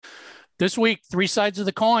This week, three sides of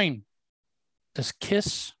the coin. Does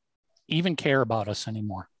Kiss even care about us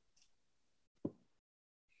anymore?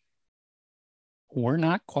 We're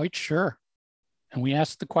not quite sure. And we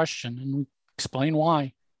asked the question and we explain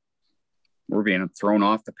why. We're being thrown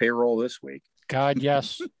off the payroll this week. God,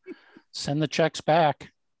 yes. Send the checks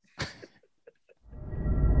back.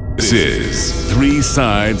 This is Three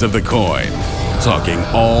Sides of the Coin, talking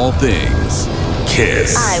all things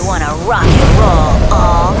Kiss. I want to rock and roll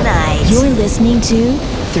all night. You're listening to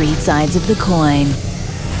Three Sides of the Coin.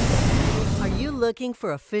 Are you looking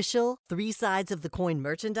for official Three Sides of the Coin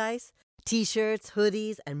merchandise? T-shirts,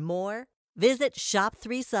 hoodies, and more? Visit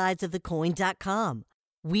shop3sidesofthecoin.com.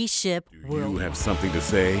 We ship worldwide. You have something to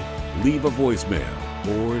say? Leave a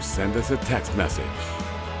voicemail or send us a text message.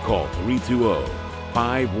 Call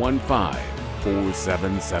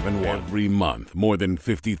 320-515-4771. Every month, more than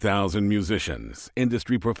 50,000 musicians,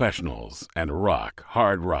 industry professionals, and rock,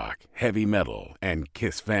 hard rock, heavy metal, and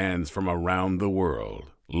Kiss fans from around the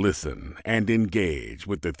world listen and engage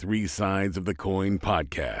with the Three Sides of the Coin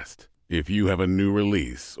podcast. If you have a new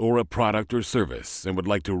release or a product or service and would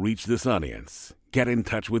like to reach this audience, get in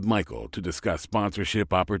touch with Michael to discuss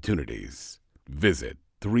sponsorship opportunities. Visit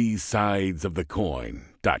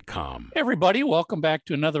threesidesofthecoin.com. Hey everybody, welcome back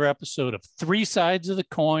to another episode of Three Sides of the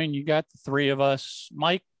Coin. You got the three of us,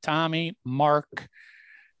 Mike, Tommy, Mark.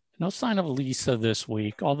 No sign of Lisa this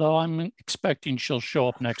week, although I'm expecting she'll show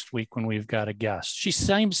up next week when we've got a guest. She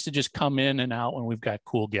seems to just come in and out when we've got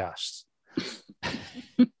cool guests.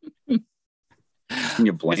 Can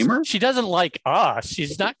you blame her? She doesn't like us.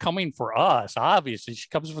 She's not coming for us, obviously. She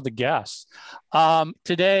comes for the guests.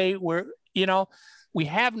 Today, we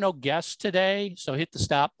have no guests today, so hit the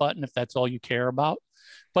stop button if that's all you care about.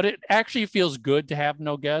 But it actually feels good to have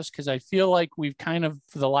no guests because I feel like we've kind of,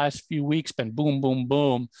 for the last few weeks, been boom, boom,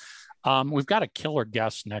 boom. We've got a killer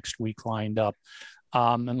guest next week lined up.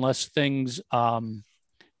 Unless things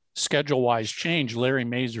schedule-wise change, Larry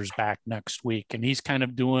Mazur's back next week, and he's kind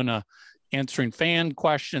of doing answering fan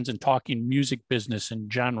questions and talking music business in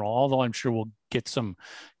general, although I'm sure we'll get some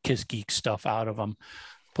Kiss Geek stuff out of him.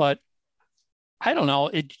 But I don't know,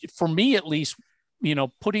 for me at least,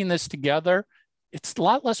 putting this together, it's a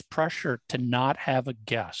lot less pressure to not have a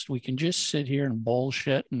guest. We can just sit here and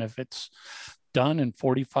bullshit, and if it's done in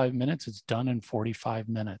 45 minutes, it's done in 45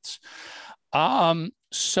 minutes.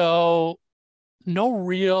 So no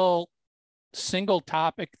real single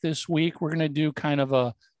topic this week. We're going to do kind of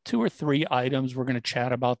a 2 or 3 items we're going to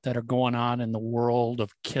chat about that are going on in the world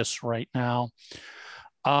of Kiss right now.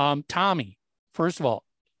 Tommy, first of all,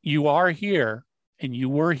 you are here and you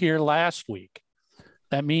were here last week.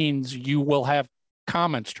 That means you will have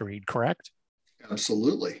comments to read, correct?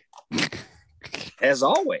 Absolutely. As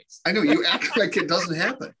always. I know you act like it doesn't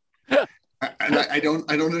happen. I don't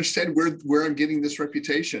understand where I'm getting this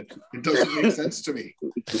reputation. It doesn't make sense to me.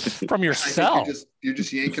 From yourself. You're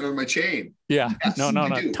just yanking on my chain. Yeah. Yes, No.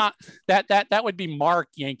 do. That would be Mark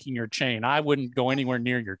yanking your chain. I wouldn't go anywhere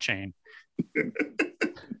near your chain.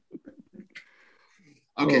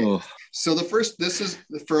 Okay. Oh. So this is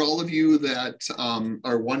for all of you that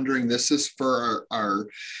are wondering, this is for our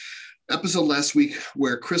episode last week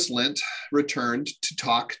where Chris Lent returned to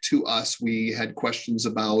talk to us. We had questions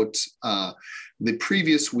about the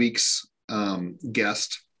previous week's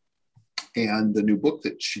guest and the new book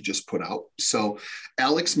that she just put out. So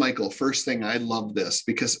Alex Michael, first thing, I love this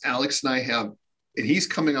because Alex and I have, and he's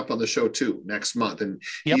coming up on the show too next month, and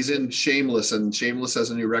He's in Shameless, and Shameless has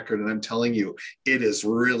a new record, and I'm telling you, it is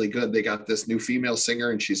really good. They got this new female singer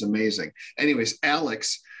and she's amazing. Anyways,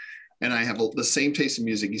 Alex and I have the same taste in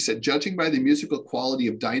music. He said, judging by the musical quality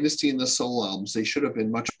of Dynasty and the Soul albums, they should have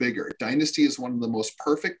been much bigger. Dynasty is one of the most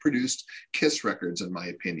perfect produced Kiss records, in my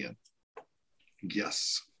opinion.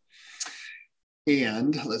 Yes.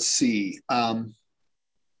 And let's see.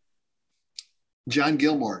 John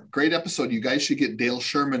Gilmore, great episode. You guys should get Dale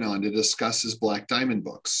Sherman on to discuss his Black Diamond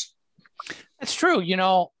books. That's true. I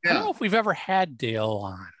don't know if we've ever had Dale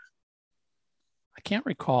on. I can't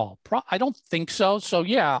recall. I don't think so. So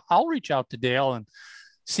yeah, I'll reach out to Dale and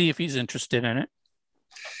see if he's interested in it.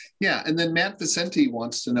 Yeah. And then Matt Vicente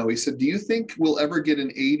wants to know, he said, do you think we'll ever get an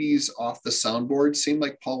 80s off the soundboard? Seemed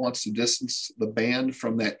like Paul wants to distance the band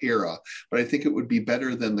from that era, but I think it would be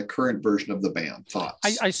better than the current version of the band.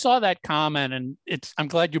 Thoughts? I saw that comment, and I'm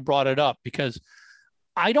glad you brought it up because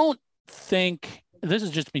I don't think, this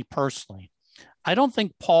is just me personally, I don't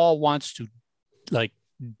think Paul wants to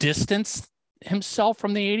distance himself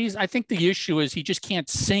from the 80s. I think the issue is he just can't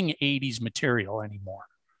sing 80s material anymore.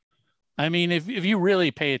 I mean, if you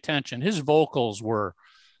really pay attention, his vocals were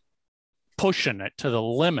pushing it to the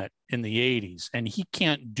limit in the 80s, and he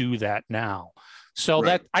can't do that now. So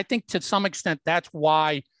Right. that, I think to some extent, that's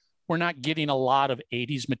why we're not getting a lot of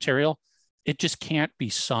 80s material. It just can't be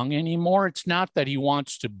sung anymore. It's not that he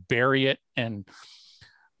wants to bury it and,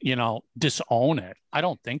 you know, disown it. I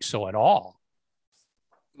don't think so at all.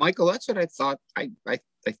 Michael, that's what I thought. I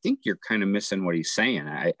think you're kind of missing what he's saying.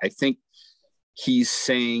 I think he's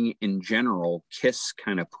saying in general, Kiss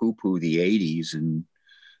kind of poo-poo the 80s and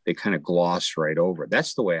they kind of gloss right over.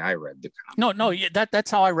 That's the way I read the comment. No, that's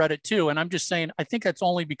how I read it too. And I'm just saying, I think that's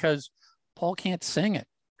only because Paul can't sing it.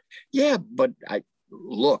 Yeah, but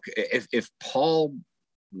look, if Paul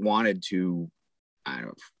wanted to, I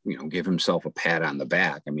don't, you know, give himself a pat on the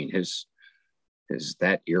back, I mean, his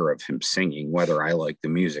that era of him singing, whether I like the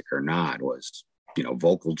music or not, was, you know,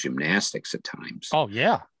 vocal gymnastics at times. Oh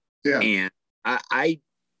yeah. Yeah. And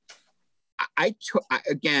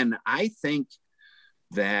again, I think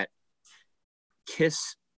that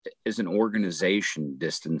Kiss as an organization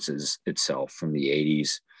distances itself from the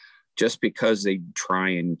 80s just because they try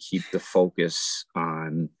and keep the focus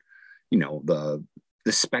on, you know, the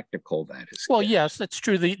spectacle that is. Well, yes, that's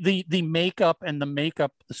true. The makeup and the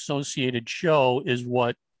makeup associated show is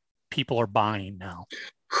what people are buying now.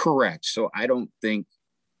 Correct. So I don't think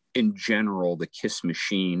in general the Kiss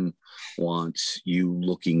machine wants you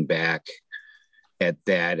looking back at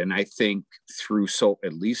that. And I think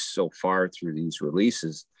at least so far through these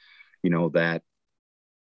releases, you know, that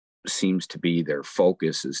seems to be their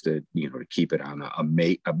focus, is to, you know, to keep it on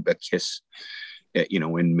a Kiss, you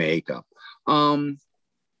know, in makeup.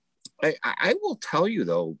 I will tell you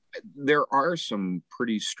though, there are some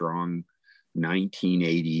pretty strong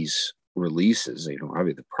 1980s releases. You know,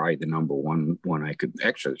 probably the number one I could,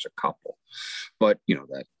 actually there's a couple, but you know,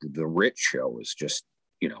 that the Rit show is just,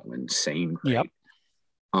 you know, insane great. Yep.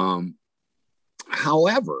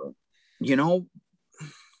 However, you know,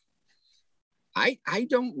 I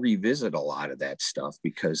don't revisit a lot of that stuff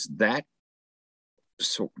because that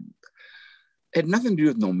had nothing to do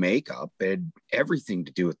with no makeup. It had everything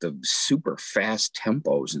to do with the super fast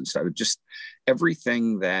tempos and stuff. Just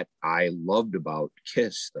everything that I loved about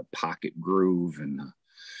Kiss, the pocket groove and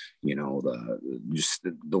you know,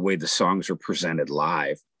 the way the songs are presented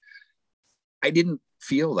live. I didn't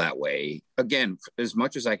feel that way. Again, as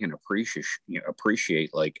much as I can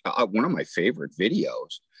appreciate like one of my favorite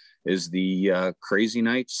videos is the Crazy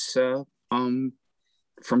Nights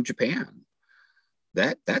from Japan.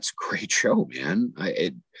 That's a great show, man.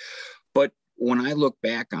 But when I look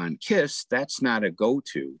back on Kiss, that's not a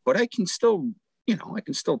go-to. But I can still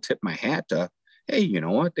tip my hat to, hey, you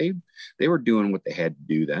know what? They were doing what they had to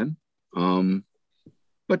do then.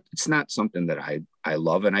 But it's not something that I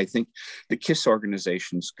love. And I think the Kiss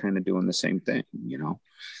organization's kind of doing the same thing, you know.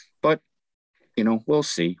 But, you know, we'll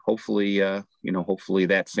see. Hopefully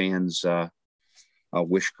that fans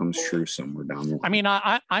wish comes true somewhere down the line. I mean,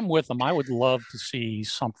 I'm with them. I would love to see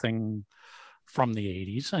something from the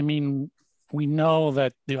 80s. I mean, we know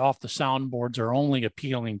that the Off the Soundboards are only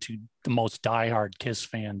appealing to the most diehard Kiss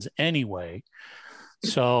fans anyway.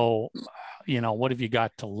 So, you know, what have you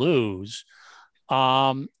got to lose?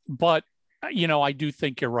 But, you know, I do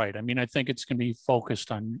think you're right. I mean, I think it's going to be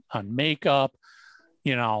focused on makeup,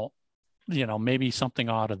 you know, maybe something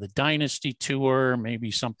out of the Dynasty tour,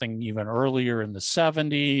 maybe something even earlier in the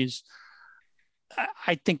 70s.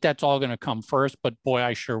 I think that's all going to come first, but boy,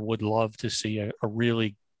 I sure would love to see a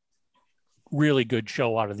really, really good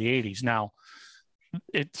show out of the 80s. Now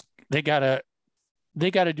they got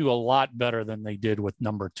to do a lot better than they did with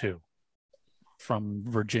number 2 from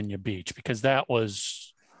Virginia Beach, because that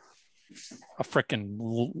was a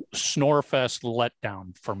freaking snorefest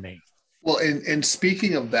letdown for me. Well, and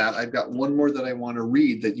speaking of that, I've got one more that I want to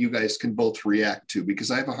read that you guys can both react to,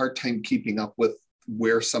 because I have a hard time keeping up with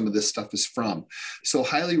where some of this stuff is from. So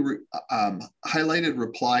highlighted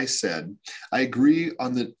reply said, I agree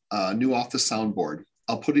on the new Off the Soundboard.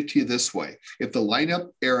 I'll put it to you this way. If the Lineup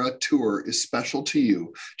Era tour is special to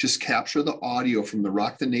you, just capture the audio from the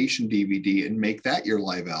Rock the Nation DVD and make that your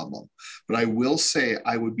live album. But I will say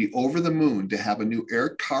I would be over the moon to have a new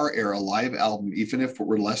Eric Carr era live album, even if it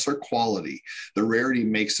were lesser quality. The rarity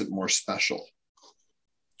makes it more special.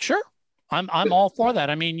 Sure. I'm all for that.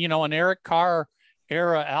 I mean, you know, an Eric Carr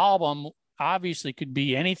era album obviously could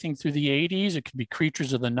be anything through the 80s. It could be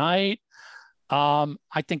Creatures of the Night.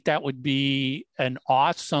 I think that would be an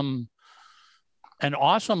awesome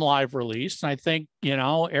live release. And I think, you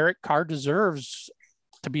know, Eric Carr deserves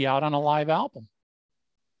to be out on a live album.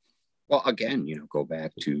 Well, again, you know, go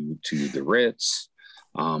back to the Ritz,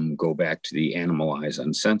 go back to the Animalize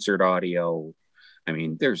Uncensored audio. I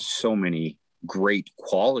mean, there's so many great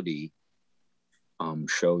quality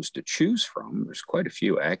shows to choose from. There's quite a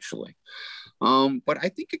few actually. But I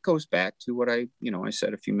think it goes back to what I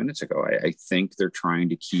said a few minutes ago. I think they're trying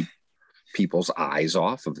to keep people's eyes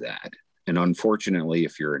off of that. And unfortunately,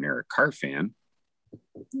 if you're an Eric Carr fan,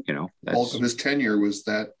 that's bulk of his tenure was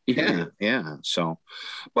that. Yeah. So,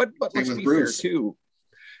 but let's be fair too.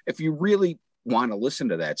 If you really want to listen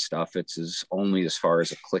to that stuff, it's only as far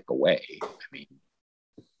as a click away.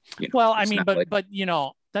 I mean, but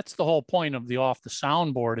that's the whole point of the Off the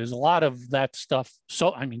Soundboard is a lot of that stuff.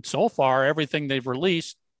 So, so far, everything they've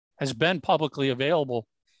released has been publicly available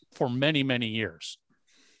for many, many years.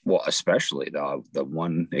 Well, especially the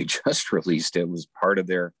one they just released, it was part of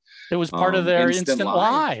their Instant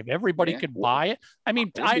Live. Everybody could buy it.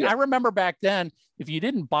 I remember back then, if you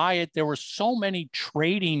didn't buy it, there were so many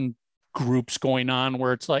trading groups going on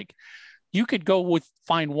where it's like you could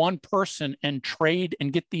find one person and trade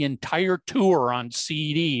and get the entire tour on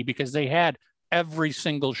CD because they had every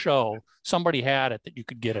single show. Somebody had it that you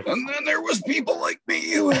could get it. And then there was people like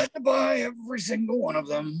me who had to buy every single one of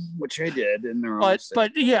them, which I did. And they're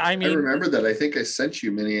but yeah, I remember that. I think I sent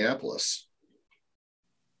you Minneapolis,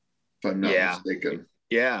 if I'm not mistaken.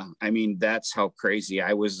 Yeah, that's how crazy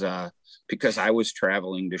I was, because I was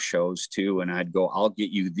traveling to shows too, and I'd go, I'll get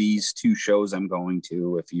you these 2 shows I'm going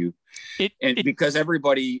to if you, because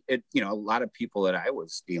everybody, a lot of people that I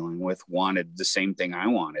was dealing with wanted the same thing I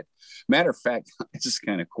wanted. Matter of fact, it's just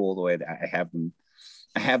kind of cool the way that I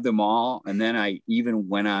have them all, and then I even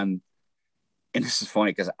went on. And this is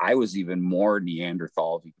funny because I was even more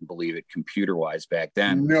Neanderthal, if you can believe it, computer-wise back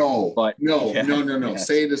then. No. Yeah.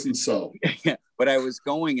 Say it isn't so. Yeah. But I was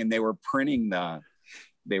going and they were printing the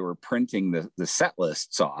set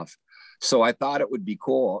lists off. So I thought it would be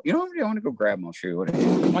cool. I want to go grab them. I'll show you what it is.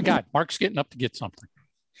 Oh my God, Mark's getting up to get something.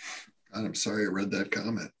 God, I'm sorry I read that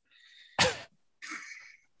comment.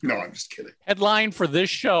 No, I'm just kidding. Headline for this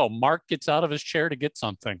show: Mark gets out of his chair to get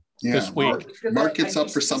something this week. Mark gets up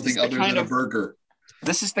for something other than a burger.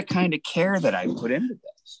 This is the kind of care that I put into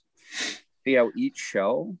this. See how each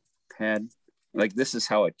show had, this is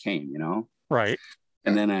how it came, Right.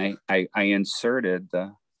 And then I inserted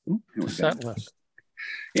the set list.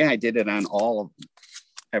 Yeah, I did it on all of them.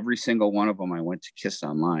 Every single one of them. I went to Kiss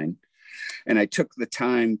Online, and I took the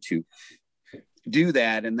time to do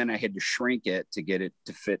that, and then I had to shrink it to get it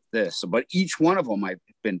to fit this. But each one of them I've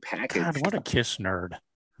been packaged. God, what a Kiss nerd.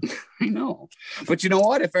 I know. But you know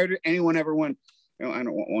what? If anyone ever went, I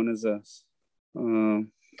don't want one is a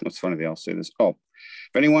what's funny, I'll say this. If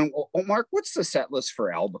anyone, Mark, what's the set list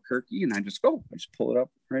for Albuquerque? And I just pull it up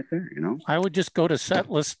right there, I would just go to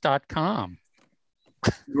setlist.com.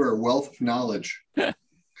 You are a wealth of knowledge.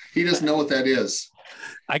 He doesn't know what that is.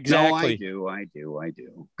 Exactly. No, I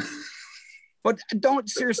do. But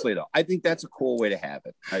seriously though, I think that's a cool way to have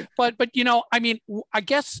it. But I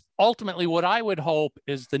guess ultimately what I would hope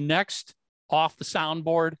is the next Off the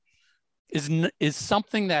Soundboard is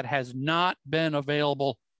something that has not been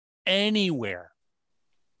available anywhere.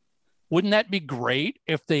 Wouldn't that be great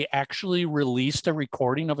if they actually released a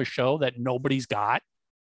recording of a show that nobody's got?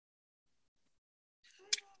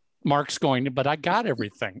 Mark's going to, but I got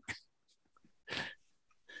everything.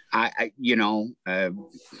 All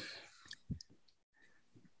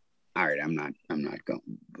right, I'm not going.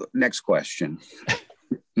 Next question.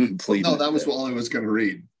 Please. No, that was all I was going to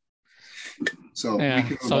read. So yeah.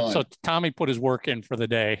 We can move on. So Tommy put his work in for the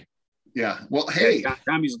day. Yeah. Well, hey,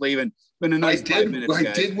 Tommy's leaving. It's been a nice 5 minutes.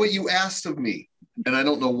 I did what you asked of me, and I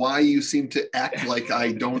don't know why you seem to act like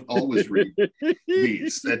I don't always read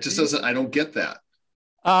these. That just doesn't. I don't get that.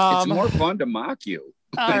 It's more fun to mock you.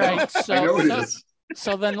 All right. So, I know it is.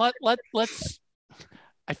 So then let's.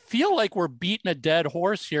 I feel like we're beating a dead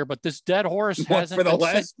horse here, but this dead horse hasn't for the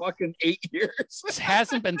last fucking 8 years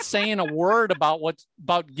hasn't been saying a word about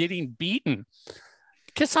about getting beaten.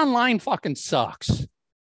 Kiss Online fucking sucks.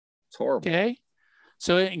 It's horrible. Okay.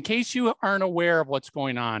 So in case you aren't aware of what's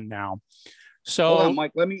going on now. So hold on,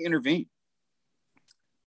 Mike, let me intervene.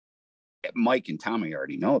 Mike and Tommy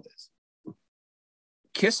already know this.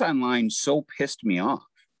 Kiss Online so pissed me off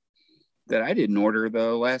that I didn't order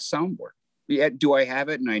the last soundboard. Yeah, do I have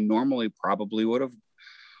it? And I normally probably would have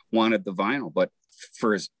wanted the vinyl, but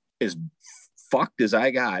for as fucked as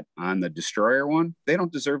I got on the Destroyer one, they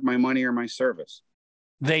don't deserve my money or my service.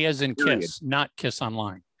 They as in Period. Kiss, not Kiss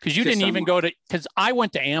Online. Because you Kiss didn't even Online. go to, because I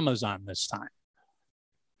went to Amazon this time.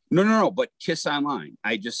 No, but Kiss Online.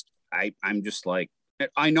 I'm just like,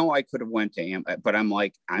 I know I could have went to Amazon, but I'm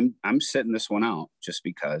like, I'm sitting this one out just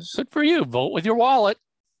because. Good for you. Vote with your wallet.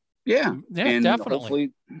 Yeah, and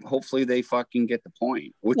definitely. Hopefully they fucking get the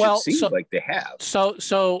point, which it seems like they have.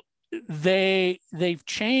 So they've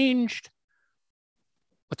changed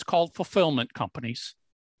what's called fulfillment companies.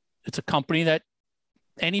 It's a company that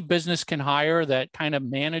any business can hire that kind of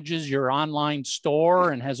manages your online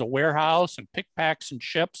store and has a warehouse and pick, packs, and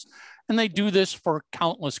ships. And they do this for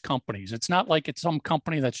countless companies. It's not like it's some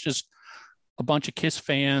company that's just a bunch of Kiss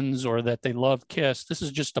fans or that they love Kiss. This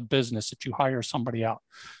is just a business that you hire somebody out.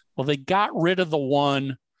 Well, they got rid of the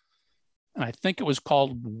one, and I think it was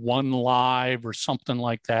called One Live or something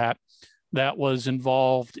like that, that was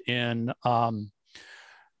involved in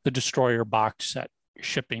the Destroyer box set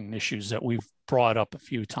shipping issues that we've brought up a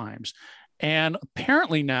few times. And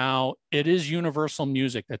apparently now it is Universal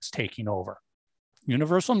Music that's taking over.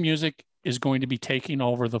 Universal Music is going to be taking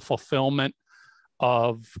over the fulfillment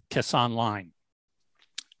of Kiss Online.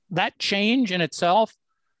 That change in itself,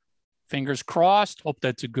 fingers crossed, hope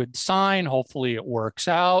that's a good sign. Hopefully it works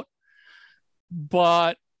out.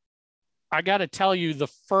 But I got to tell you, the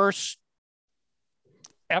first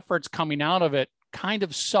efforts coming out of it kind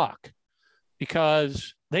of suck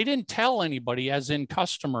because they didn't tell anybody, as in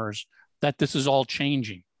customers, that this is all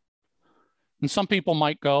changing. And some people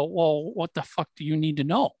might go, well, what the fuck do you need to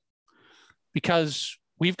know? Because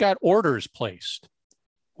we've got orders placed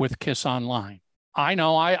with Kiss Online. I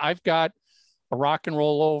know I've got a Rock and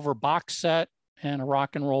Roll Over box set and a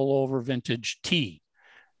Rock and Roll Over vintage tee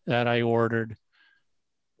that I ordered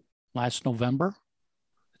last November.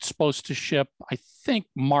 It's supposed to ship, I think,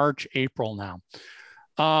 March, April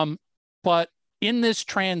now. But in this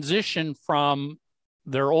transition from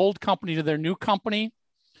their old company to their new company,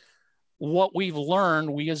 what we've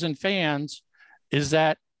learned, we as in fans, is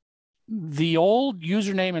that the old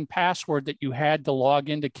username and password that you had to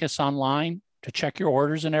log into Kiss Online to check your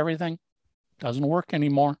orders and everything doesn't work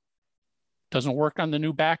anymore. Doesn't work on the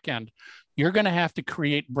new back end. You're going to have to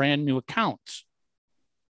create brand new accounts.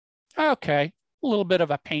 Okay, a little bit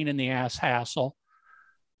of a pain in the ass hassle.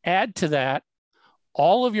 Add to that,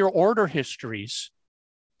 all of your order histories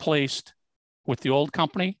placed with the old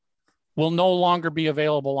company will no longer be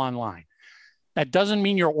available online. That doesn't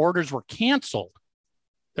mean your orders were canceled.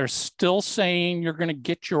 They're still saying you're going to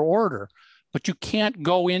get your order, but you can't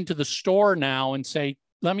go into the store now and say,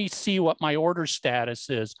 let me see what my order status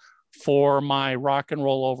is for my Rock and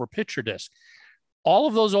Roll Over picture disc. All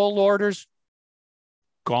of those old orders,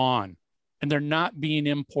 gone, and they're not being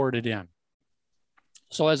imported in.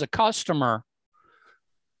 So as a customer,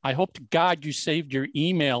 I hope to God you saved your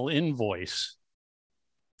email invoice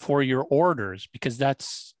for your orders, because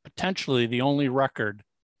that's potentially the only record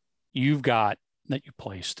you've got that you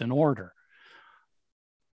placed an order.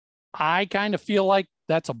 I kind of feel like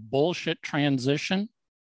that's a bullshit transition,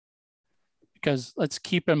 because let's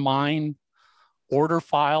keep in mind, order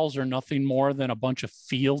files are nothing more than a bunch of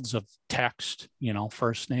fields of text, you know,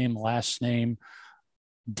 first name, last name,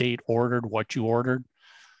 date ordered, what you ordered.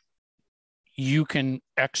 You can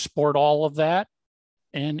export all of that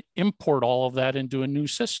and import all of that into a new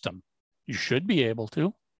system. You should be able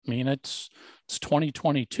to. I mean, it's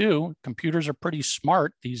 2022. Computers are pretty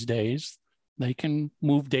smart these days. They can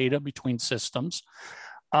move data between systems.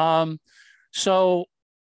 So,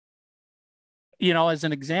 you know, as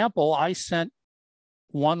an example, I sent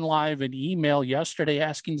One Live an email yesterday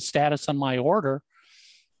asking the status on my order.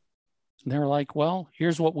 And they're like, well,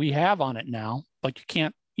 here's what we have on it now, but you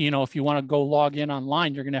can't, you know, if you want to go log in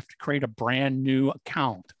online, you're going to have to create a brand new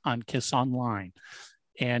account on Kiss Online,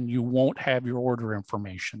 and you won't have your order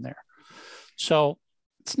information there. So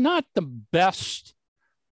it's not the best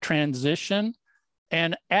transition.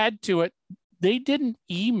 And add to it, they didn't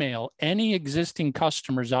email any existing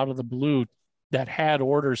customers out of the blue that had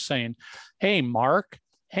orders saying, hey, Mark,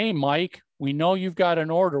 hey, Mike, we know you've got an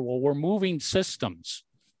order. Well, we're moving systems.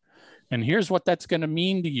 And here's what that's going to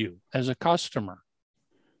mean to you as a customer.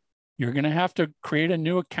 You're going to have to create a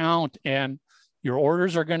new account and your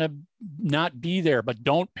orders are going to not be there, but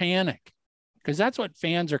don't panic. Because that's what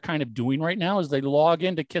fans are kind of doing right now, is they log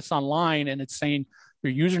into Kiss Online and it's saying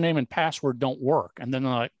your username and password don't work. And then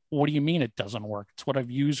they're like, what do you mean it doesn't work? It's what I've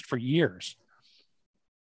used for years.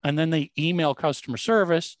 And then they email customer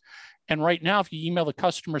service. And right now, if you email the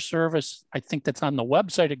customer service, I think that's on the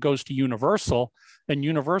website, it goes to Universal. And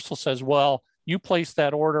Universal says, well, you placed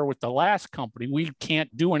that order with the last company. We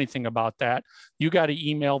can't do anything about that. You got to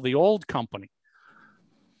email the old company.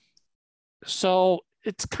 So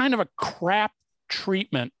it's kind of a crap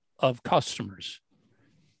treatment of customers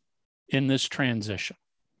in this transition.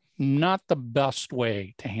 Not the best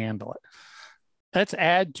way to handle it. Let's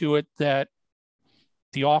add to it that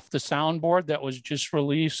the Off the Soundboard that was just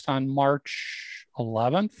released on March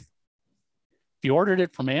 11th, if you ordered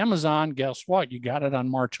it from Amazon, guess what? You got it on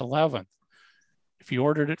March 11th. If you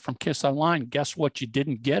ordered it from Kiss Online, guess what you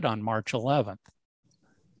didn't get on March 11th?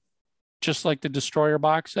 just like the Destroyer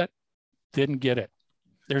box set, didn't get it.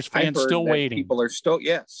 There's I fans heard still that waiting. People are still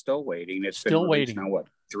waiting. It's Still been released waiting. now, what,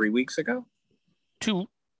 3 weeks ago? 2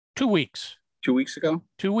 weeks. 2 weeks ago?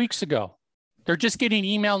 2 weeks ago. They're just getting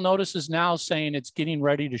email notices now saying it's getting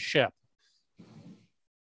ready to ship.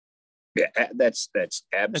 Yeah, that's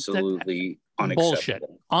absolutely unacceptable. Bullshit.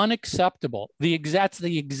 Unacceptable. That's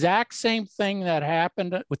the exact same thing that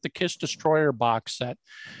happened with the Kiss Destroyer box set.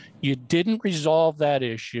 You didn't resolve that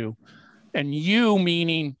issue. And you,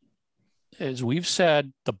 meaning, as we've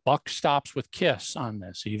said, the buck stops with Kiss on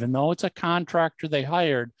this. Even though it's a contractor they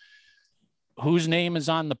hired, whose name is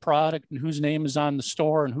on the product and whose name is on the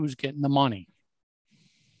store and who's getting the money?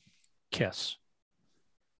 Kiss.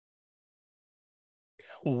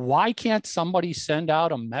 Why can't somebody send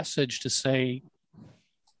out a message to say,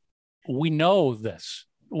 we know this,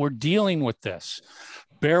 we're dealing with this,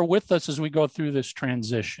 bear with us as we go through this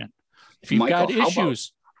transition. If you've got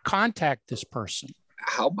issues, contact this person.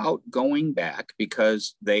 How about going back,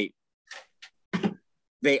 because they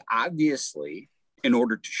obviously, in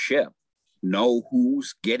order to ship, know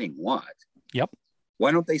who's getting what. Yep.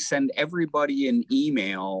 Why don't they send everybody an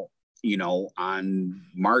email, on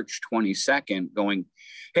March 22nd going,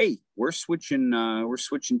 hey, we're switching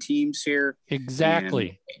teams here.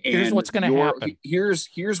 Exactly. And here's what's going to happen.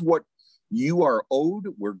 Here's what you are owed.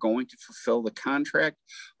 We're going to fulfill the contract.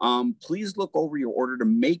 Please look over your order to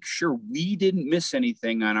make sure we didn't miss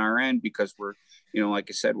anything on our end, because we're, like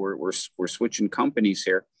I said, we're switching companies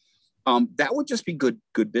here. That would just be good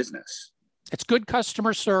business. It's good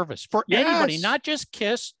customer service for anybody, not just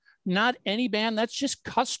Kiss, not any band. That's just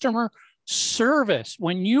customer service.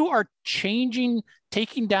 When you are taking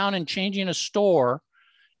down and changing a store,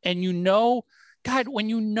 and God, when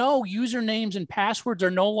usernames and passwords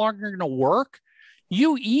are no longer going to work,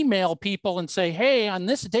 you email people and say, hey, on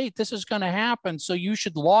this date, this is going to happen. So you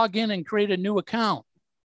should log in and create a new account.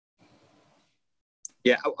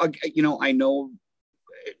 Yeah. I know,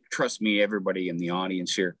 trust me, everybody in the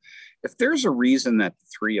audience here, if there's a reason that the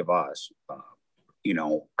three of us,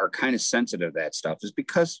 are kind of sensitive to that stuff, is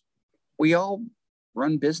because we all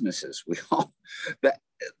run businesses.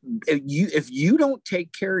 If you don't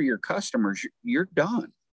take care of your customers, you're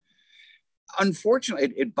done.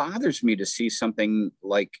 Unfortunately, it bothers me to see something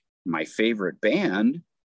like my favorite band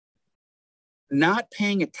not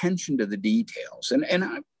paying attention to the details. And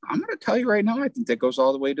I'm going to tell you right now, I think that goes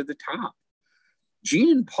all the way to the top.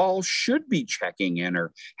 Gene and Paul should be checking in,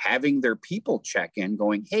 or having their people check in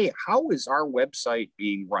going, hey, how is our website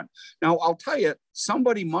being run? Now, I'll tell you,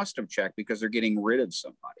 somebody must have checked, because they're getting rid of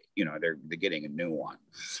somebody. They're getting a new one,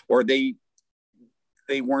 or they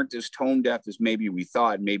weren't as tone deaf as maybe we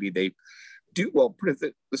thought. Maybe they do. Well, put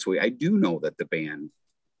it this way. I do know that the band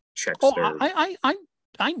checks their...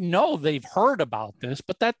 I know they've heard about this,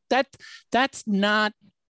 but that's not,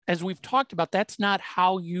 as we've talked about, that's not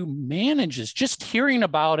how you manage this. Just hearing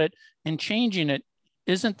about it and changing it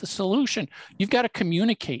isn't the solution. You've got to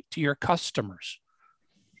communicate to your customers.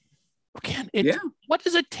 Again, what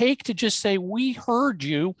does it take to just say, we heard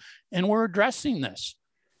you and we're addressing this?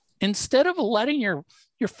 Instead of letting your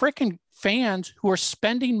freaking fans who are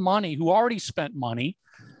spending money, who already spent money,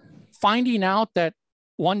 finding out that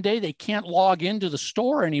one day they can't log into the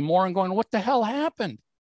store anymore and going, what the hell happened?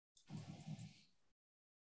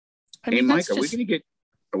 Hey, Mike, are we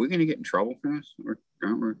going to get in trouble for this?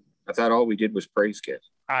 I thought all we did was praise Kiss.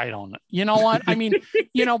 I don't know. You know what? I mean,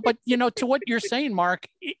 but to what you're saying, Mark,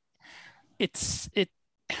 it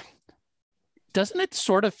doesn't it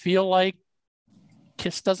sort of feel like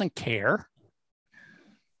Kiss doesn't care?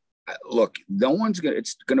 Look,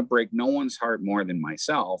 it's going to break no one's heart more than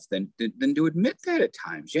myself than to admit that at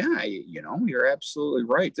times. Yeah, you're absolutely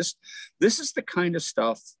right. This is the kind of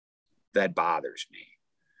stuff that bothers me.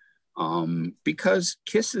 Because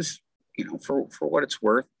Kiss is, for what it's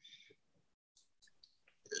worth,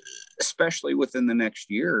 especially within the next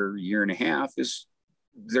year and a half,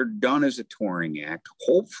 they're done as a touring act.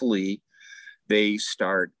 Hopefully they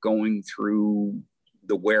start going through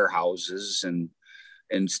the warehouses and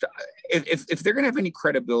stuff. If they're going to have any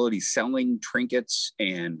credibility selling trinkets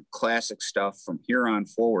and classic stuff from here on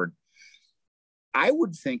forward, I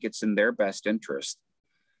would think it's in their best interest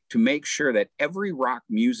to make sure that every rock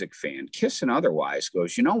music fan, Kiss and otherwise,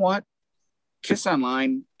 goes, you know what? Kiss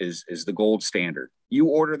Online is the gold standard. You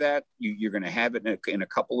order that, you're going to have it in a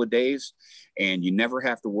couple of days, and you never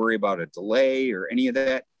have to worry about a delay or any of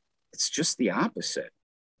that. It's just the opposite.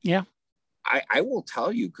 Yeah. I will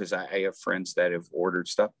tell you, because I have friends that have ordered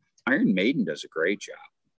stuff. Iron Maiden does a great job.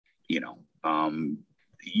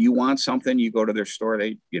 You want something, you go to their store,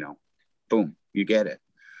 they, boom, you get it.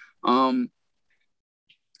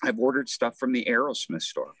 I've ordered stuff from the Aerosmith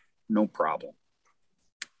store. No problem.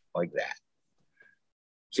 Like that.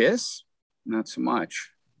 Kiss, not so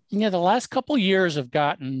much. Yeah, the last couple of years have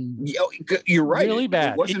gotten you're right. really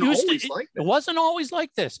bad. It wasn't always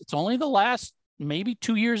like this. It's only the last maybe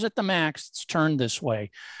 2 years at the max it's turned this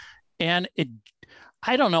way. And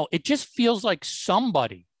I don't know, it just feels like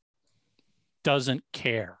somebody doesn't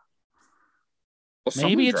care. Well,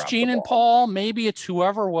 maybe it's Gene and Paul, maybe it's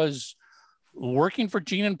whoever was working for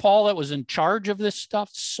Gene and Paul that was in charge of this stuff.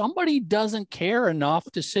 Somebody doesn't care enough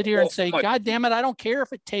to sit here and say, God damn it, I don't care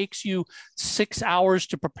if it takes you 6 hours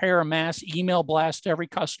to prepare a mass email blast to every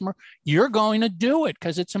customer. You're going to do it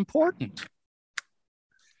because it's important.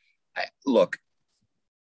 Look,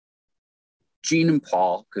 Gene and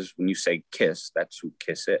Paul, because when you say Kiss, that's who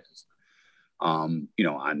Kiss is, on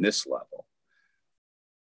this level.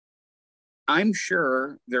 I'm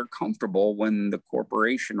sure they're comfortable when the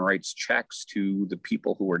corporation writes checks to the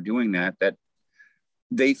people who are doing that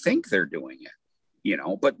they think they're doing it,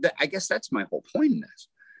 but I guess that's my whole point in this.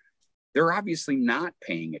 They're obviously not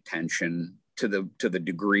paying attention to the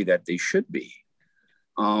degree that they should be.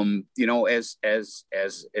 As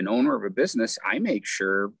an owner of a business, I make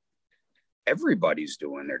sure everybody's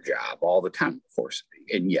doing their job all the time, of course.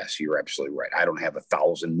 And yes, you're absolutely right. I don't have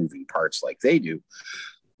 1,000 moving parts like they do.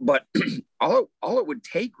 But all it would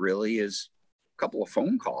take really is a couple of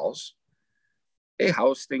phone calls. Hey,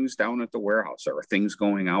 how's things down at the warehouse? Are things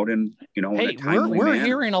going out in in a timely we're manner?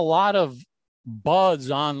 Hearing a lot of buzz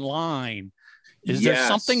online. Is there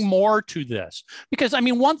something more to this? Because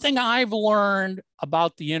one thing I've learned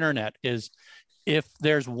about the internet is if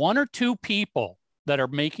there's one or two people that are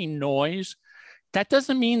making noise, that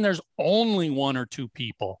doesn't mean there's only one or two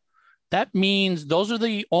people. That means those are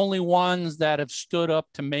the only ones that have stood up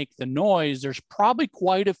to make the noise. There's probably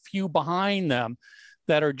quite a few behind them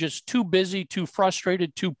that are just too busy, too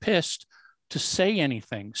frustrated, too pissed to say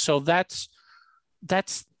anything. So that's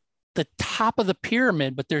the top of the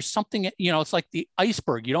pyramid, but there's something, it's like the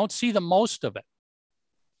iceberg. You don't see the most of it.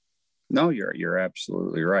 No, you're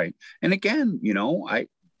absolutely right. And again, I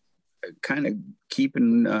kind of keep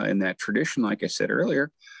in that tradition, like I said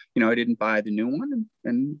earlier, I didn't buy the new one,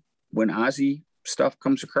 and when Ozzy stuff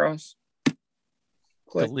comes across,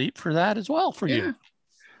 delete for that as well for you.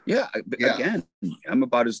 Yeah. Again, I'm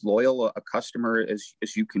about as loyal a customer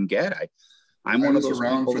as you can get. I'm one of those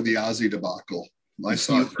around people for the Ozzy debacle. I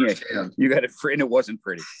saw it firsthand. You got it free, and it wasn't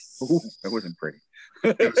pretty. Ooh, it wasn't pretty.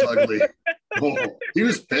 It was ugly. Oh, he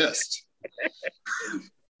was pissed.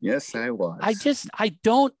 Yes, I was. I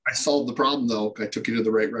solved the problem, though. I took you to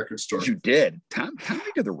the right record store. You did. Tommy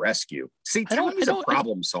to the rescue. See, Tommy's a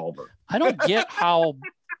problem solver. I don't get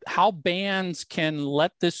how bands can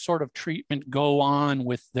let this sort of treatment go on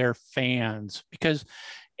with their fans, because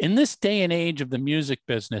in this day and age of the music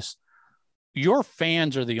business, your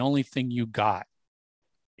fans are the only thing you got.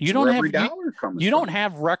 You don't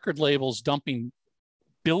have record labels dumping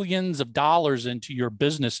billions of dollars into your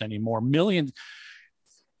business anymore. Millions.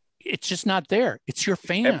 It's just not there. It's your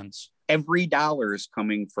fans. Every dollar is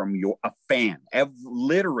coming from a fan.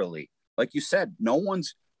 Literally, like you said, no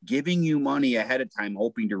one's giving you money ahead of time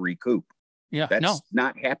hoping to recoup. Yeah, that's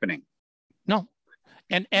not happening. No,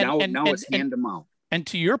 and now it's hand to mouth. And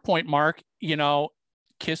to your point, Mark,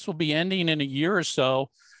 Kiss will be ending in a year or so.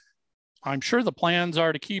 I'm sure the plans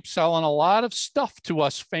are to keep selling a lot of stuff to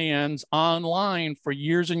us fans online for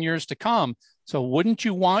years and years to come. So wouldn't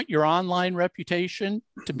you want your online reputation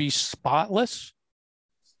to be spotless,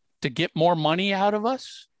 to get more money out of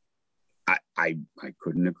us? I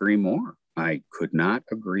couldn't agree more. I could not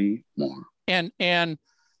agree more. And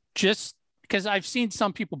just because I've seen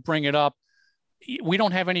some people bring it up, we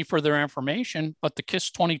don't have any further information, but the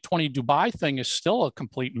Kiss 2020 Dubai thing is still a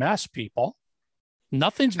complete mess, people.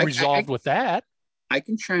 Nothing's resolved with that. I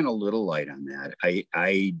can shine a little light on that.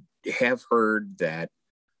 I have heard that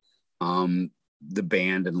the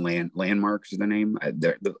band and Landmarks is the name.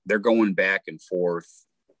 They're going back and forth.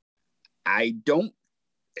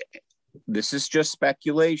 This is just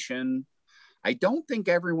speculation. I don't think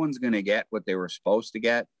everyone's going to get what they were supposed to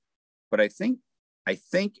get, but I think,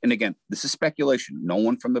 and again, this is speculation. No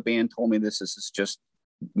one from the band told me this. This is just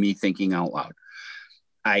me thinking out loud.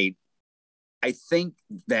 I think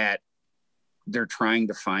that they're trying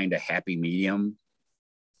to find a happy medium.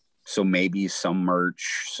 So maybe some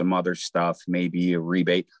merch, some other stuff, maybe a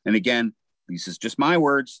rebate. And again, this is just my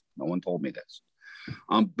words. No one told me this.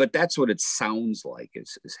 But that's what it sounds like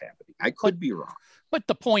is happening. I could be wrong. But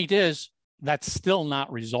the point is, that's still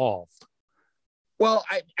not resolved. Well,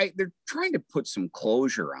 they're trying to put some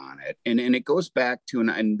closure on it. And it goes back to,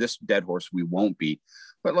 and this dead horse we won't beat,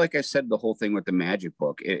 But like I said, the whole thing with the Magic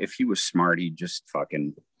book, if he was smart, he'd just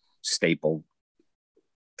fucking staple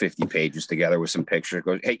 50 pages together with some pictures.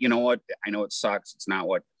 Goes, hey, you know what? I know it sucks. It's not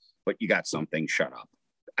what, but you got something. Shut up.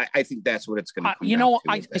 I think that's what it's going to come you know,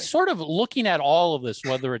 down to. I sort of looking at all of this,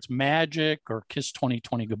 whether it's Magic or Kiss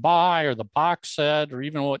 2020 Goodbye or the box set or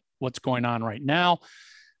even what's going on right now.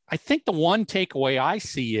 I think the one takeaway I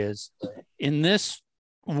see is in this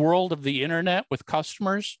world of the internet with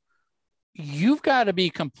customers, you've got to be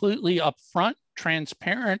completely upfront,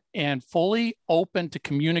 transparent, and fully open to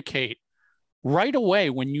communicate right away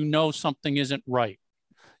when you know something isn't right.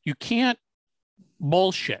 You can't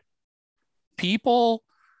bullshit. People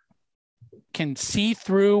can see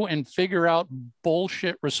through and figure out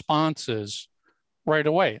bullshit responses right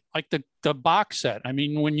away. Like the box set. I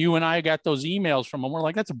mean, when you and I got those emails from them, we're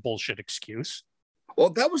like, that's a bullshit excuse. Well,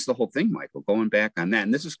 that was the whole thing, Michael, going back on that.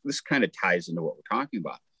 And this kind of ties into what we're talking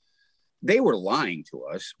about. They were lying to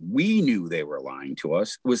us. We knew they were lying to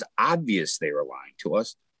us. It was obvious they were lying to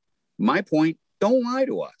us. My point, don't lie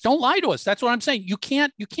to us. Don't lie to us. That's what I'm saying. You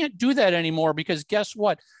can't do that anymore, because guess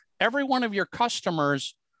what? Every one of your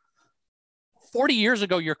customers, 40 years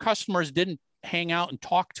ago, your customers didn't hang out and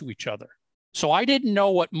talk to each other. So I didn't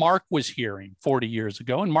know what Mark was hearing 40 years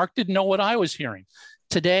ago, and Mark didn't know what I was hearing.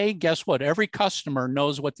 Today, guess what? Every customer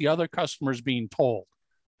knows what the other customer is being told.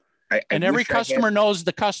 And every customer knows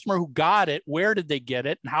the customer who got it, where did they get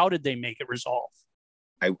it, and how did they make it resolve?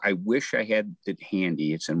 I wish I had it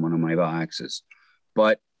handy. It's in one of my boxes.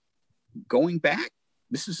 But going back,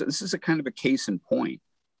 this is a kind of a case in point.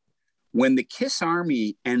 When the Kiss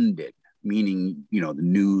Army ended, meaning, you know, the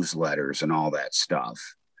newsletters and all that stuff,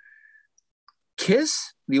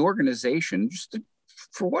 Kiss, the organization, just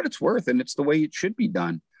for what it's worth, and it's the way it should be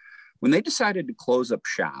done, when they decided to close up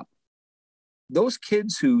shop, those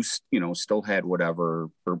kids who, you know, still had whatever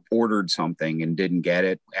or ordered something and didn't get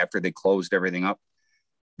it after they closed everything up,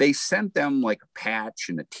 they sent them like a patch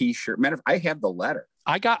and a t-shirt. Matter of fact, I have the letter.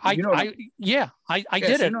 I did it. You know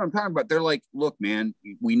what I'm talking about? They're like, look, man,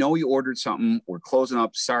 we know you ordered something. We're closing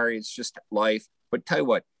up. Sorry, it's just life. But tell you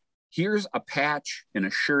what, here's a patch and a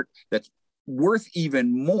shirt that's worth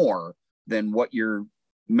even more than what your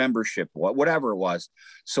membership, whatever it was.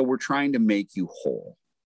 So we're trying to make you whole.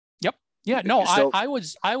 Yeah, no, so, I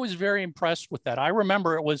was very impressed with that. I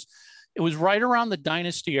remember it was right around the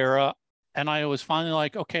Dynasty era, and I was finally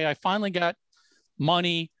like, okay, I finally got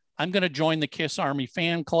money. I'm going to join the Kiss Army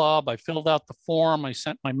fan club. I filled out the form. I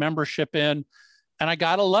sent my membership in, and I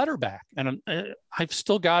got a letter back, and I've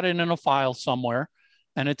still got it in a file somewhere.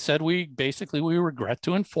 And it said, we regret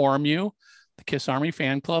to inform you, the Kiss Army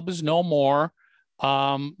fan club is no more.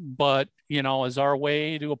 But, you know, as our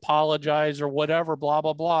way to apologize or whatever, blah,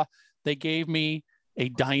 blah, blah. They gave me a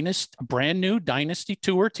brand new Dynasty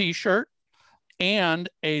Tour t-shirt and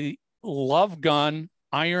a Love Gun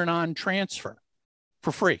iron-on transfer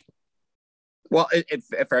for free. Well,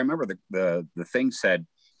 if I remember, the thing said,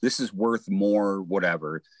 this is worth more,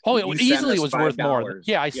 whatever. Oh, it easily was worth more.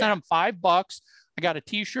 Yeah, I sent them $5. I got a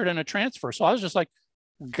t-shirt and a transfer. So I was just like,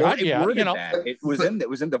 God, yeah, you know. It was in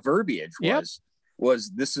the verbiage. Yep.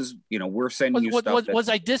 Was this is, you know, we're sending you stuff. Was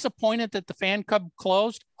I disappointed that the fan club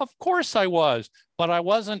closed? Of course I was, but I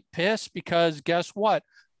wasn't pissed, because guess what?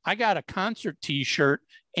 I got a concert t-shirt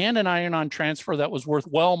and an iron-on transfer that was worth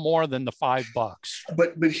well more than the $5.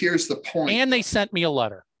 But here's the point. And they sent me a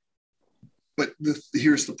letter. But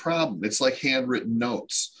here's the problem. It's like handwritten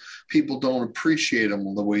notes. People don't appreciate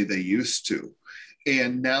them the way they used to.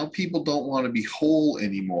 And now people don't want to be whole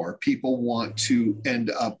anymore. People want to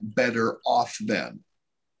end up better off then.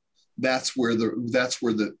 That's where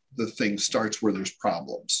the thing starts, where there's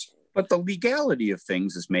problems. But the legality of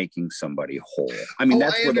things is making somebody whole. I mean,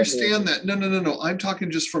 I understand that. No. I'm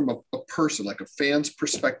talking just from a person, like a fan's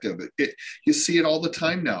perspective. You see it all the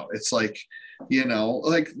time now. It's like, you know,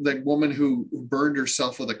 like the woman who burned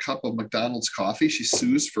herself with a cup of McDonald's coffee. She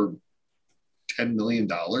sues for $10 million.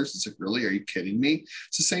 It's like, really? Are you kidding me?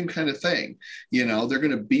 It's the same kind of thing. You know, they're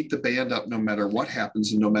going to beat the band up no matter what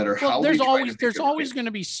happens, and no matter how. There's always going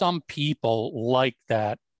to be some people like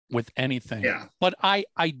that with anything. Yeah. But I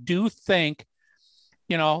do think,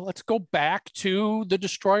 you know, let's go back to the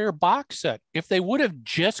Destroyer box set. If they would have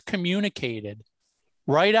just communicated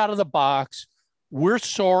right out of the box, we're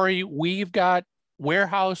sorry, we've got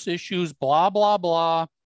warehouse issues, blah, blah, blah.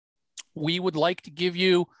 We would like to give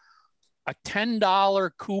you a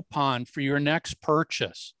 $10 coupon for your next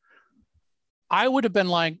purchase. I would have been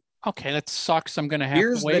like, okay, that sucks. I'm going to have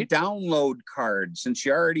to wait. Here's the download card since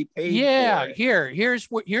you already paid. Yeah, for it.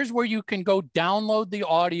 here's where you can go download the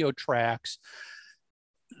audio tracks.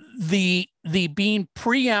 the being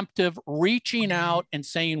preemptive, reaching out and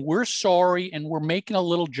saying we're sorry and we're making a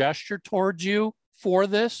little gesture towards you for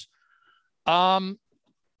this,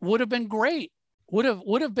 would have been great.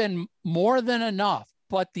 Would have been more than enough.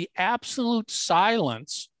 But the absolute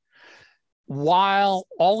silence, while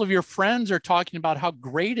all of your friends are talking about how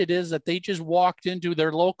great it is that they just walked into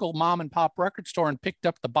their local mom and pop record store and picked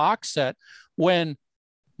up the box set, when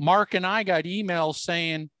Mark and I got emails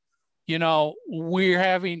saying, you know, we're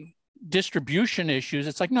having distribution issues.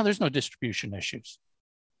 It's like, no, there's no distribution issues.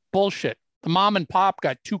 Bullshit. The mom and pop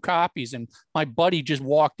got 2 copies and my buddy just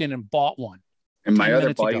walked in and bought one. And my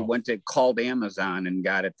other buddy called Amazon and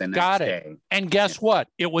got it the next day. And guess what?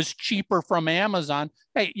 It was cheaper from Amazon.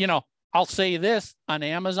 Hey, you know, I'll say this on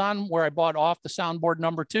Amazon, where I bought Off the Soundboard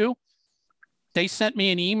 #2. They sent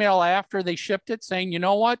me an email after they shipped it saying, you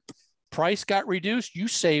know what? Price got reduced. You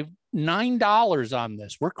saved $9 on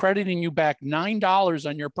this. We're crediting you back $9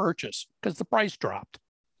 on your purchase because the price dropped.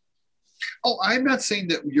 Oh, I'm not saying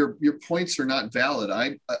that your points are not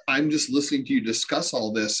valid. I'm just listening to you discuss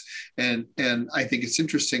all this, and I think it's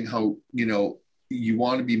interesting how, you know, you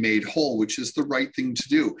want to be made whole, which is the right thing to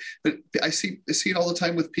do. But I see it all the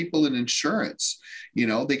time with people in insurance. You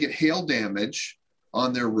know, they get hail damage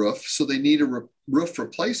on their roof, so they need a roof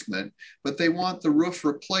replacement, but they want the roof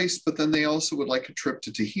replaced, but then they also would like a trip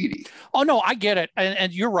to Tahiti. Oh, no, I get it.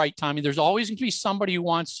 And you're right, Tommy. There's always going to be somebody who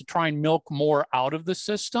wants to try and milk more out of the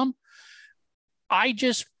system.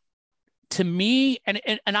 To me,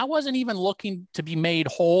 and I wasn't even looking to be made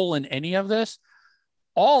whole in any of this.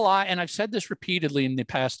 And I've said this repeatedly in the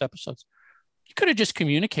past episodes, you could have just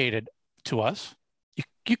communicated to us.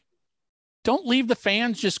 You don't leave the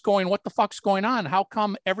fans just going, what the fuck's going on? How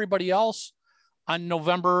come everybody else on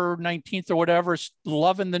November 19th or whatever is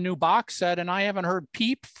loving the new box set and I haven't heard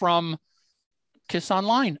peep from Kiss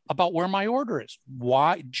Online about where my order is?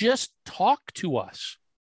 Why? Just talk to us.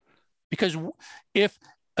 Because if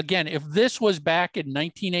this was back in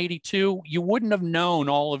 1982, you wouldn't have known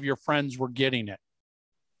all of your friends were getting it.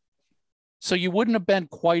 So you wouldn't have been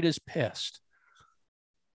quite as pissed.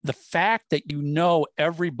 The fact that you know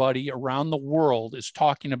everybody around the world is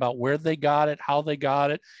talking about where they got it, how they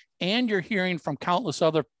got it, and you're hearing from countless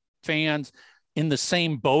other fans in the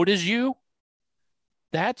same boat as you,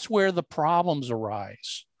 that's where the problems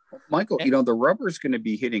arise. Michael, you know, the rubber's going to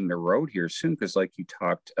be hitting the road here soon because, like you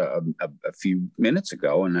talked a few minutes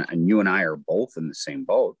ago, and you and I are both in the same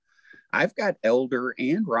boat. I've got Elder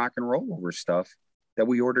and Rock and Roll Over stuff that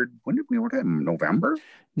we ordered. When did we order it? In November?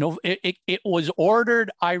 No, it was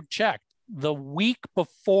ordered. I checked the week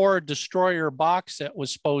before Destroyer box set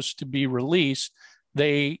was supposed to be released.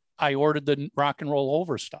 I ordered the Rock and Roll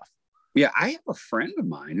Over stuff. Yeah, I have a friend of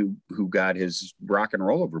mine who got his Rock and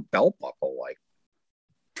Roll Over belt buckle like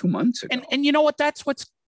 2 months ago. And you know what? That's what's,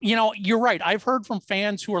 you know, you're right. I've heard from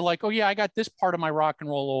fans who are like, oh yeah, I got this part of my Rock and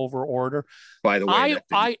Roll Over order. By the way,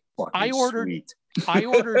 I ordered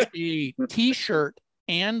a t-shirt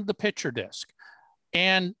and the picture disc.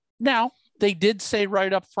 And now they did say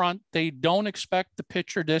right up front, they don't expect the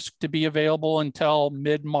picture disc to be available until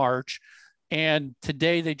mid-March. And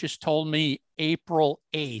today they just told me April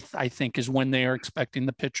 8th, I think, is when they are expecting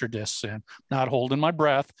the picture discs in. Not holding my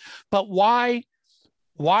breath. But why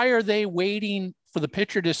are they waiting for the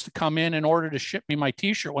picture disc to come in order to ship me my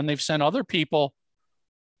t-shirt when they've sent other people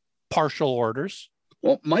partial orders?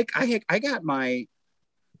 Well, Mike, I got my,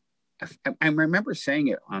 I remember saying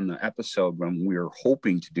it on the episode when we were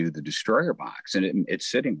hoping to do the Destroyer box, and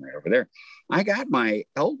it's sitting right over there. I got my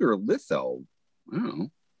Elder Litho,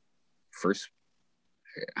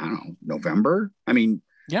 November. I mean,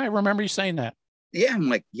 yeah, I remember you saying that. Yeah, I'm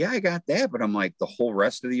like, yeah, I got that, but I'm like, the whole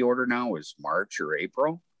rest of the order now is March or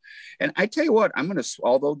April. And I tell you what,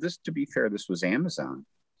 although this, to be fair, this was Amazon.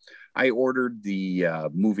 I ordered the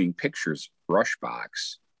moving pictures brush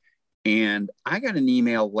box, and I got an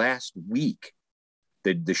email last week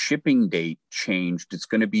that the shipping date changed. It's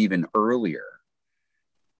going to be even earlier.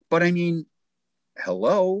 But I mean,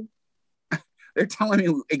 hello, they're telling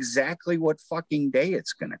me exactly what fucking day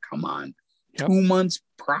it's going to come on. Yep. 2 months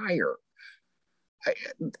prior.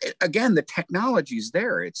 Again, the technology's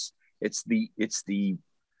there. It's the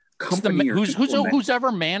company who's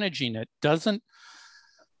ever managing it doesn't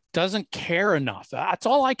care enough. That's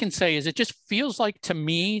all I can say. Is it just feels like to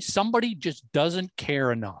me somebody just doesn't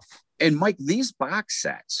care enough. And Mike, these box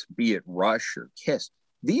sets, be it Rush or Kiss,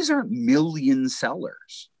 these aren't million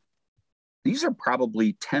sellers. These are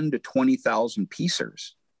probably 10 to 20,000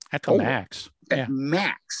 piecers at the max.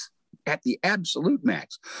 At the absolute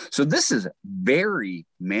max. So this is very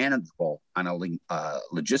manageable on a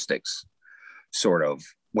logistics sort of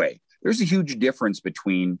way. there's a huge difference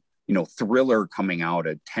between, Thriller coming out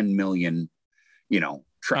at 10 million,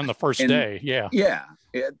 on the first day. Yeah. Yeah.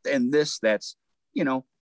 And that's,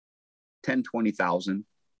 10, 20,000.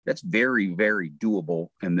 That's very, very doable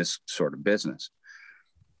in this sort of business.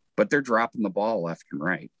 But they're dropping the ball left and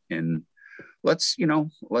right. And let's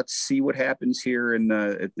see what happens here in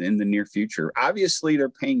the near future. Obviously, they're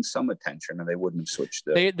paying some attention, or they wouldn't have switched.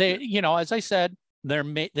 They as I said,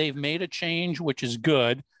 they've made a change, which is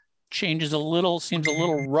good. Change is seems a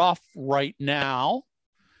little rough right now,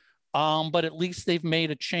 but at least they've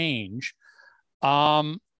made a change.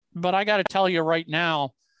 But I got to tell you right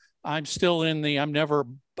now, I'm still in the I'm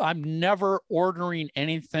never ordering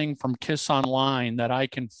anything from Kiss Online that I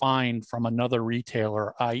can find from another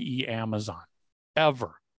retailer, i.e. Amazon,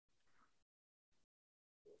 ever.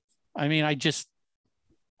 I mean,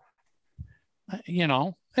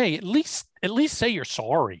 hey, at least say you're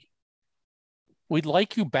sorry. We'd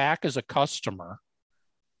like you back as a customer.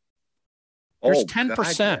 There's 10%.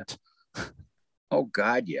 God, yeah. Oh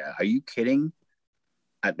God, yeah. Are you kidding?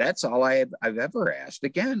 That's all I've ever asked.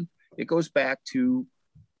 Again, it goes back to,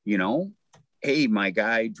 hey, my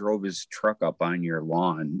guy drove his truck up on your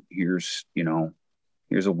lawn. Here's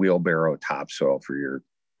a wheelbarrow topsoil for your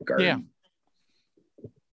garden.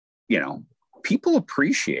 Yeah. People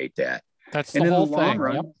appreciate that. That's the whole thing.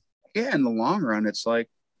 Run, yep. Yeah, in the long run, it's like,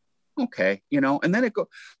 okay, and then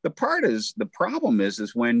the problem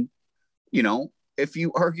is when, if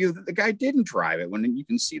you argue that the guy didn't drive it, when you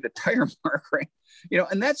can see the tire mark, right?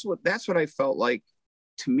 And that's what I felt like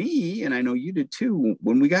to me. And I know you did too.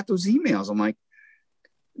 When we got those emails, I'm like,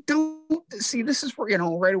 don't see, this is where,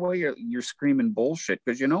 right away you're screaming bullshit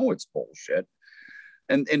because it's bullshit.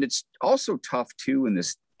 And it's also tough too in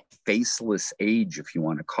this faceless age, if you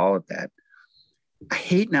want to call it that. I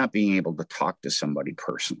hate not being able to talk to somebody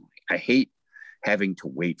personally. I hate having to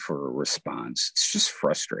wait for a response. It's just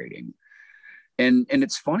frustrating. And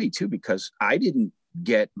it's funny too, because I didn't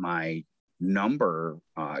get my number,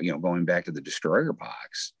 going back to the Destroyer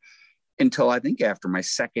box until I think after my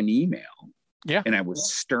second email. Yeah. And I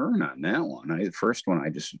was stern on that one. The first one, I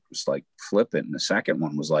just was like flippant. And the second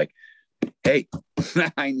one was like, hey,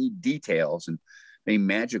 I need details. And they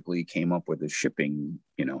magically came up with a shipping,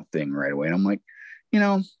 thing right away. And I'm like,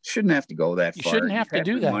 shouldn't have to go that far. You shouldn't have to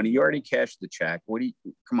do that. Money. You already cashed the check.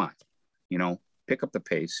 Come on, pick up the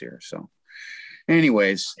pace here. So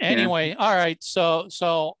anyway. All right.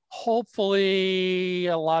 So hopefully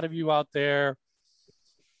a lot of you out there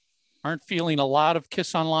aren't feeling a lot of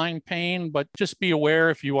Kiss Online pain, but just be aware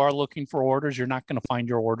if you are looking for orders, you're not going to find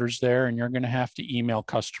your orders there and you're going to have to email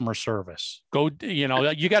customer service. You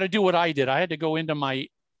got to do what I did. I had to go into my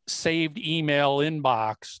saved email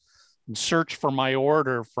inbox and search for my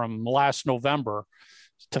order from last November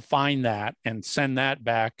to find that and send that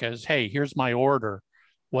back as, hey, here's my order.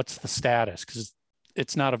 What's the status? Because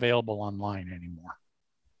it's not available online anymore.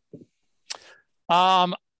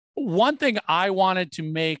 One thing I wanted to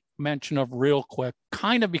make mention of real quick,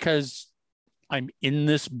 kind of because I'm in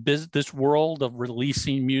this world of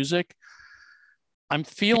releasing music, I'm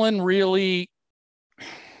feeling really,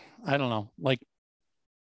 I don't know, like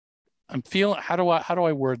I'm feeling, how do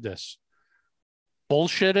I word this?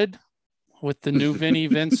 Bullshitted with the new Vinnie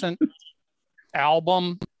Vincent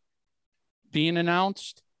album being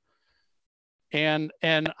announced. And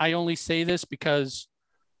I only say this because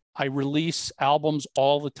I release albums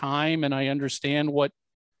all the time and I understand what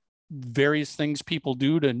various things people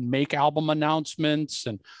do to make album announcements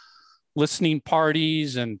and listening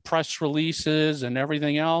parties and press releases and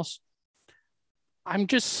everything else. I'm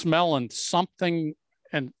just smelling something,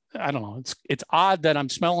 and I don't know, it's odd that I'm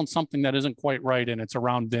smelling something that isn't quite right, and it's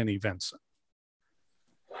around Vinnie Vincent.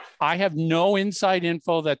 I have no inside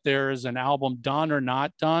info that there is an album done or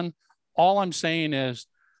not done. All I'm saying is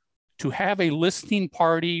to have a listening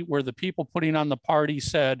party where the people putting on the party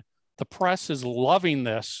said the press is loving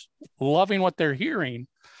this, loving what they're hearing,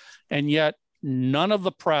 and yet none of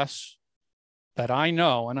the press that I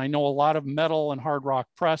know, and I know a lot of metal and hard rock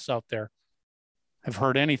press out there, have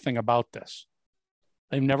heard anything about this.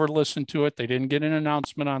 They've never listened to it. They didn't get an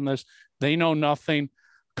announcement on this. They know nothing.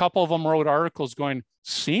 A couple of them wrote articles going,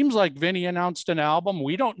 seems like Vinnie announced an album.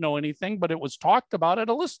 We don't know anything, but it was talked about at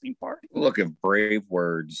a listening party. Look at Brave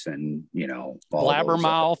Words and,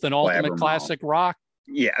 Blabbermouth and Ultimate Classic Rock.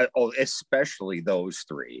 Yeah. Oh, especially those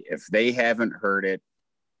three. If they haven't heard it,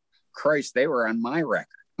 Christ, they were on my record.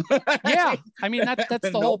 Yeah. I mean, that's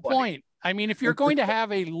the whole point. I mean, if you're going to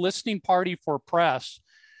have a listening party for press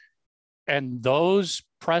and those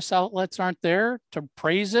press outlets aren't there to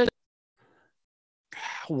praise it,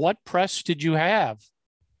 what press did you have?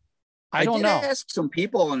 I don't did know. ask some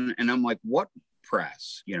people, and I'm like, what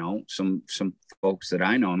press? You know, some folks that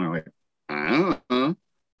I know, and they're like, I don't know.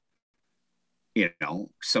 You know,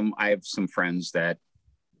 I have some friends that,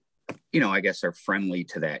 you know, I guess are friendly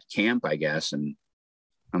to that camp, I guess. And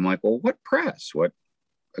I'm like, well, what press? What,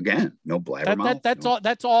 again, no blabbermouth.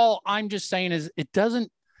 That's all I'm just saying is it doesn't,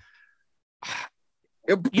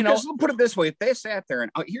 you know, put it this way. If they sat there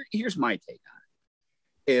and here's my take on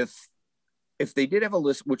it. If they did have a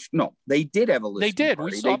list, which no, they did have a list. They did.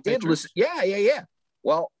 Party. We saw they did listen. Yeah.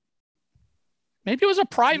 Well, maybe it was a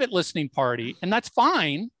private listening party, and that's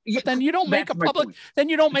fine. But then you don't make a public. Then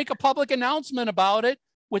you don't make a public announcement about it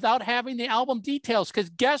without having the album details. Because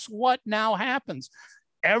guess what now happens?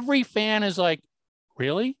 Every fan is like,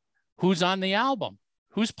 really? Who's on the album?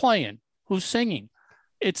 Who's playing? Who's singing?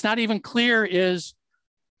 It's not even clear. Is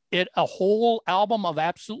it a whole album of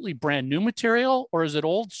absolutely brand new material, or is it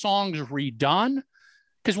old songs redone?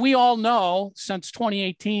 Because we all know since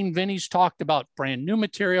 2018, Vinny's talked about brand new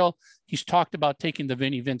material. He's talked about taking the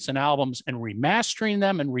Vinnie Vincent albums and remastering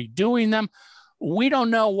them and redoing them. We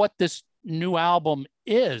don't know what this new album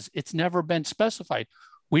is. It's never been specified.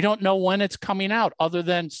 We don't know when it's coming out, other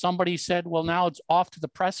than somebody said, well, now it's off to the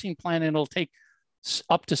pressing plant and it'll take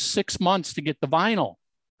up to 6 months to get the vinyl.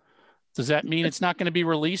 Does that mean it's not going to be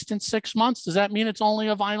released in 6 months? Does that mean it's only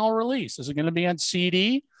a vinyl release? Is it going to be on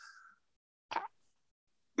CD?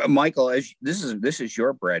 Michael, as this is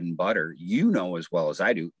your bread and butter, you know as well as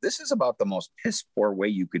I do, this is about the most piss poor way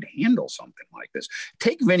you could handle something like this.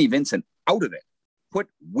 Take Vinnie Vincent out of it. Put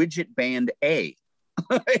Widget Band A.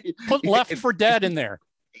 Put Left for Dead in there.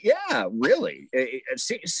 Yeah, really.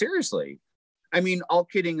 Seriously. I mean, all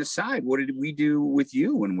kidding aside, what did we do with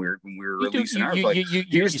you when we were releasing ours?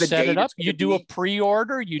 You set it up. You do a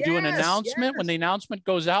pre-order. You do an announcement when the announcement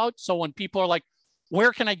goes out. So when people are like,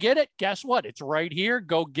 where can I get it? Guess what? It's right here.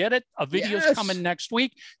 Go get it. A video's coming next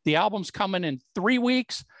week. The album's coming in 3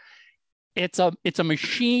 weeks. It's a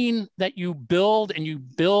machine that you build and you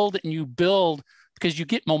build and you build because you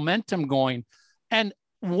get momentum going. And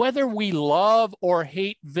whether we love or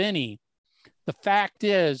hate Vinny, the fact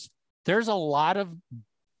is there's a lot of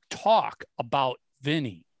talk about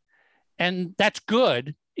Vinny. And that's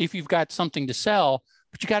good if you've got something to sell,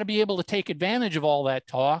 but you got to be able to take advantage of all that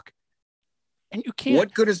talk. And you can't.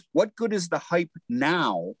 What good is the hype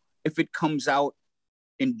now if it comes out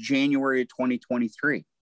in January of 2023?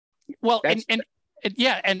 Well,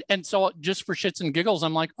 and so just for shits and giggles,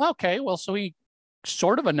 I'm like, okay, well, so he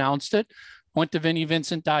sort of announced it, went to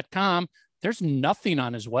VinnieVincent.com. There's nothing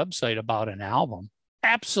on his website about an album.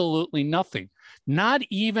 Absolutely nothing. Not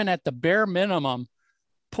even at the bare minimum,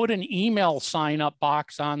 put an email sign up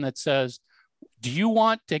box on that says, do you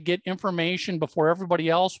want to get information before everybody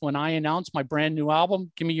else when I announce my brand new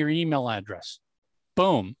album? Give me your email address.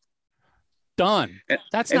 Boom. Done.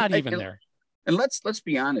 That's not even there. And let's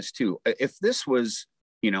be honest too. If this was,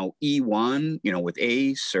 E1, with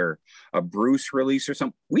Ace or a Bruce release or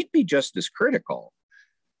something, we'd be just as critical.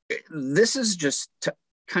 This is just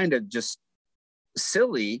kind of just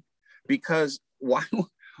silly because why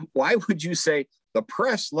would you say the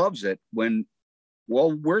press loves it when,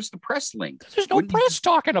 well, where's the press link? There's no press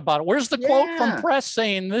talking about it. Where's the quote from press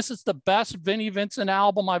saying this is the best Vinnie Vincent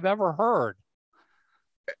album I've ever heard?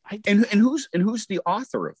 And who's the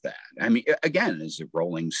author of that? I mean, again, is it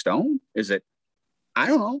Rolling Stone? Is it? I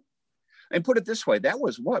don't know. And put it this way, that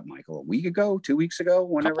was what, Michael, a week ago, 2 weeks ago,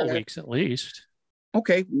 whenever. Couple weeks at least.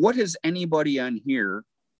 Okay, what has anybody on here?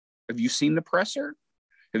 Have you seen the presser?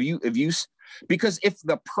 Have you? Because if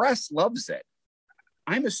the press loves it,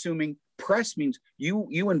 I'm assuming press means you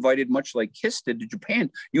invited, much like Kiss did to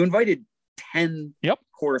Japan, you invited 10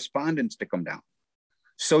 correspondents to come down.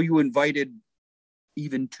 So you invited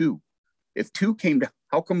even 2. If 2 came down,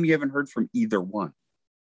 how come you haven't heard from either one?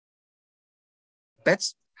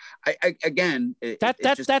 That's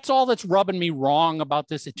that's all that's rubbing me wrong about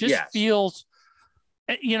this. It just feels,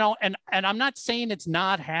 and I'm not saying it's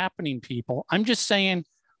not happening, people. I'm just saying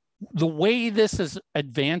the way this is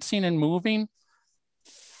advancing and moving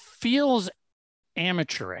feels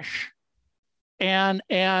amateurish. And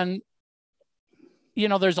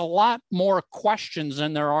there's a lot more questions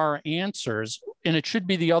than there are answers, and it should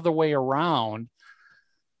be the other way around.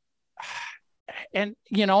 And,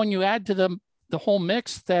 and you add to the whole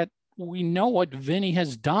mix that we know what Vinny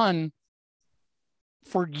has done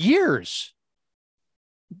for years.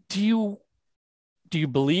 Do you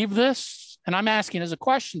believe this? And I'm asking as a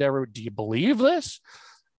question to everyone, do you believe this?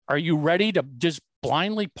 Are you ready to just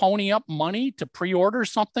blindly pony up money to pre-order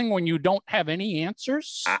something when you don't have any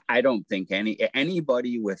answers? I don't think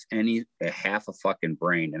anybody with half a fucking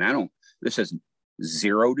brain, and this is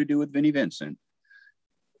zero to do with Vinnie Vincent.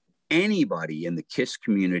 Anybody in the KISS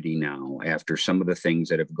community now, after some of the things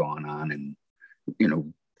that have gone on in,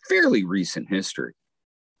 fairly recent history,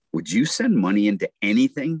 would you send money into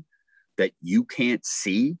anything that you can't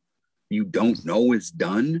see, you don't know is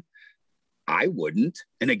done? I wouldn't.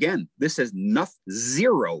 And again, this has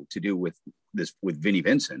zero to do with Vinnie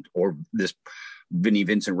Vincent or this Vinnie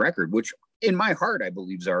Vincent record, which in my heart, I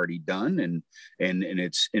believe is already done and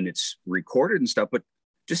it's recorded and stuff. But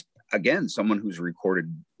just again, someone who's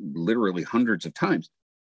recorded literally hundreds of times,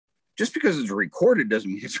 just because it's recorded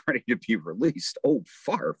doesn't mean it's ready to be released. Oh,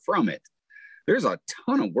 far from it. There's a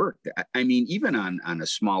ton of work. I mean, even on a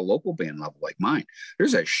small local band level like mine,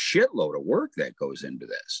 there's a shitload of work that goes into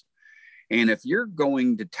this. And if you're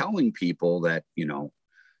going to telling people that,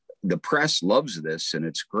 the press loves this and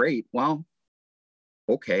it's great, well,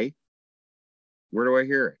 okay, where do I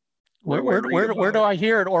hear it? Where do I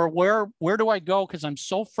hear it? Or where do I go? Because I'm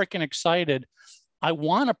so freaking excited. I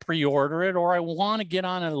want to pre-order it, or I want to get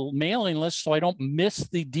on a mailing list so I don't miss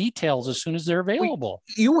the details as soon as they're available.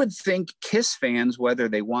 You would think KISS fans, whether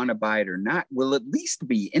they want to buy it or not, will at least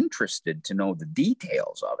be interested to know the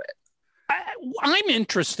details of it. I'm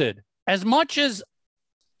interested. As much as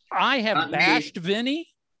I have bashed Vinnie,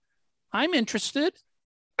 I'm interested.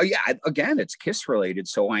 Yeah, again, it's KISS related,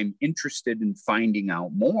 so I'm interested in finding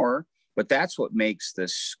out more. But that's what makes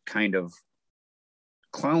this kind of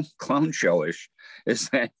clown showish. Is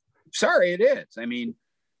that? Sorry, it is. I mean,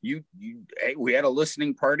 hey, we had a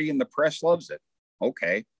listening party and the press loves it.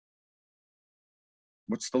 Okay,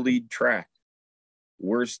 what's the lead track?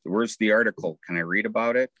 Where's the article? Can I read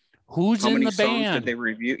about it? Who's in the band? Did they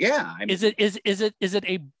review? Yeah, I mean, is it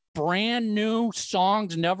a brand new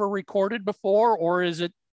songs never recorded before, or is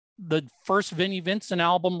it the first Vinnie Vincent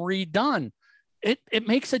album redone? It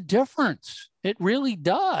makes a difference. It really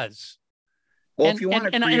does. Well, if you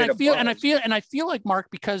want to I feel like, Mark,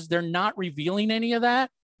 because they're not revealing any of that,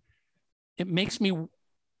 it makes me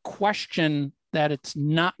question that it's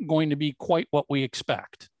not going to be quite what we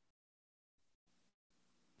expect.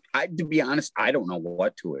 To be honest, I don't know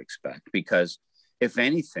what to expect, because if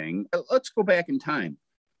anything, let's go back in time.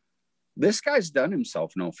 This guy's done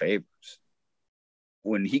himself no favors.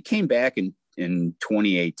 When he came back in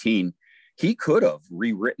 2018, he could have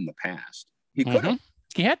rewritten the past. He could have.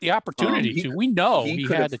 He had the opportunity to. We know he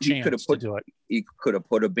had the chance to do it. He could have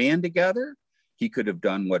put a band together. He could have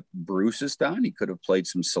done what Bruce has done. He could have played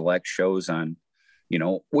some select shows on,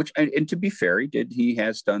 which, and to be fair, he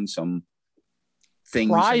has done some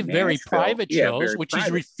things. Very private shows, which he's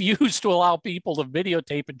refused to allow people to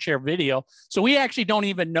videotape and share video. So we actually don't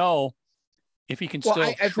even know if he can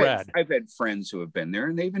still shred. I've had friends who have been there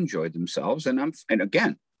and they've enjoyed themselves. And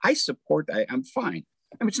again, I support that. I'm fine.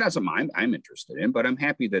 I mean, it's not something I'm interested in, but I'm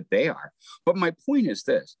happy that they are. But my point is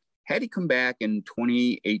this: had he come back in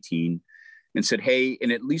 2018 and said, hey,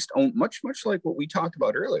 and at least own much like what we talked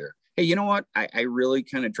about earlier. Hey, you know what? I really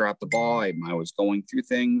kind of dropped the ball. I was going through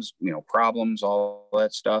things, problems, all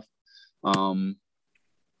that stuff.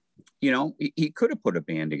 He could have put a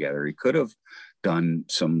band together. He could have done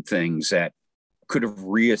some things that could have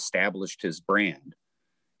reestablished his brand.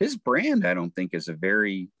 His brand, I don't think, is a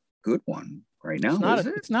very good one right now.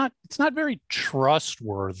 It's not very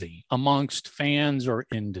trustworthy amongst fans or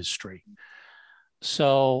industry.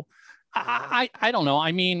 So I don't know.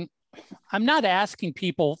 I mean, I'm not asking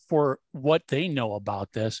people for what they know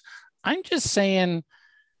about this. I'm just saying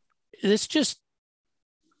this just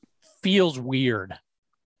feels weird,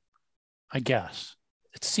 I guess.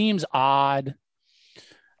 It seems odd.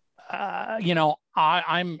 I'm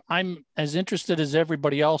as interested as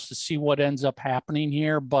everybody else to see what ends up happening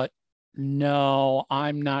here, but no,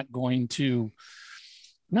 I'm not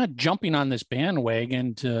jumping on this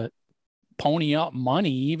bandwagon to pony up money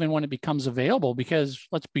even when it becomes available, because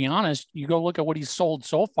let's be honest, you go look at what he's sold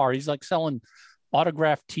so far. He's like selling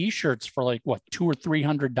autographed t-shirts for like what, $200 or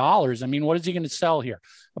 $300. I mean, what is he going to sell here?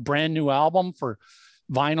 A brand new album for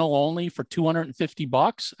vinyl only for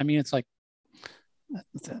 $250? I mean, it's like,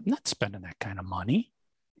 I'm not spending that kind of money.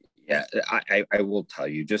 Yeah, I will tell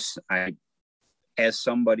you, as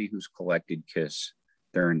somebody who's collected KISS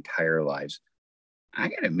their entire lives, I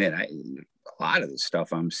gotta admit, a lot of the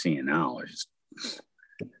stuff I'm seeing now is just,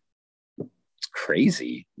 it's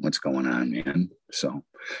crazy what's going on, man. So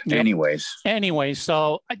anyways,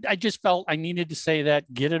 so I just felt I needed to say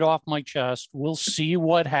that, get it off my chest. We'll see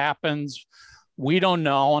what happens. We don't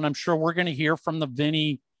know. And I'm sure we're going to hear from the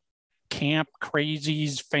Vinnie camp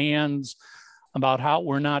crazies fans about how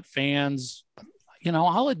we're not fans.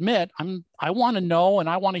 I'll admit I want to know and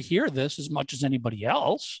I want to hear this as much as anybody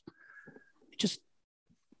else.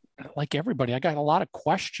 like everybody, I got a lot of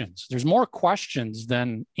questions. There's more questions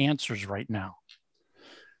than answers right now.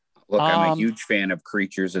 Look, I'm a huge fan of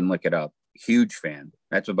Creatures and Lick It Up. Huge fan.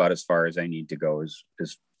 That's about as far as I need to go as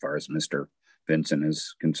far as Mr. Vincent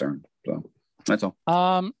is concerned. So that's all.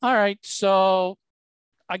 All right. So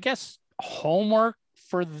I guess homework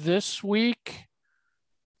for this week,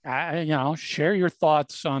 share your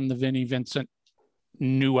thoughts on the Vinnie Vincent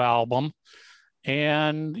new album.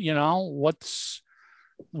 And,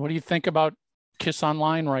 what do you think about Kiss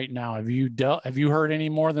Online right now? Have you heard any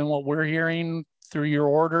more than what we're hearing through your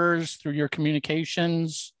orders, through your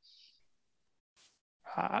communications?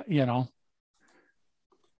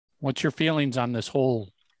 What's your feelings on this whole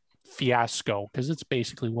fiasco? Because it's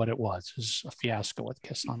basically what it was, is a fiasco with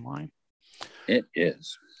Kiss Online. It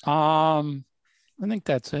is. I think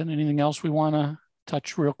that's it. Anything else we want to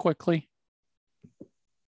touch real quickly?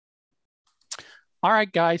 All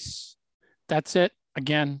right, guys, that's it.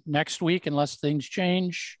 Again, next week, unless things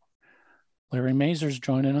change, Larry Mazur's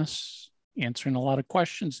joining us, answering a lot of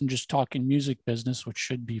questions and just talking music business, which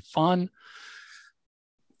should be fun.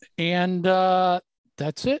 And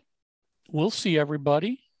that's it. We'll see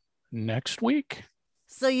everybody next week.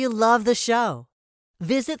 So you love the show?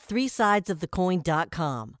 Visit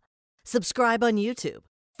 3sidesofthecoin.com. Subscribe on YouTube.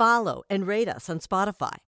 Follow and rate us on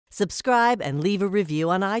Spotify. Subscribe and leave a review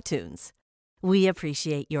on iTunes. We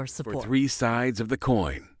appreciate your support. For 3 Sides of the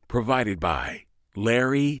Coin, provided by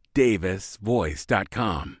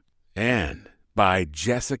LarryDavisVoice.com and by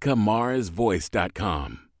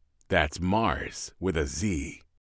JessicaMarsVoice.com. That's Mars with a Z.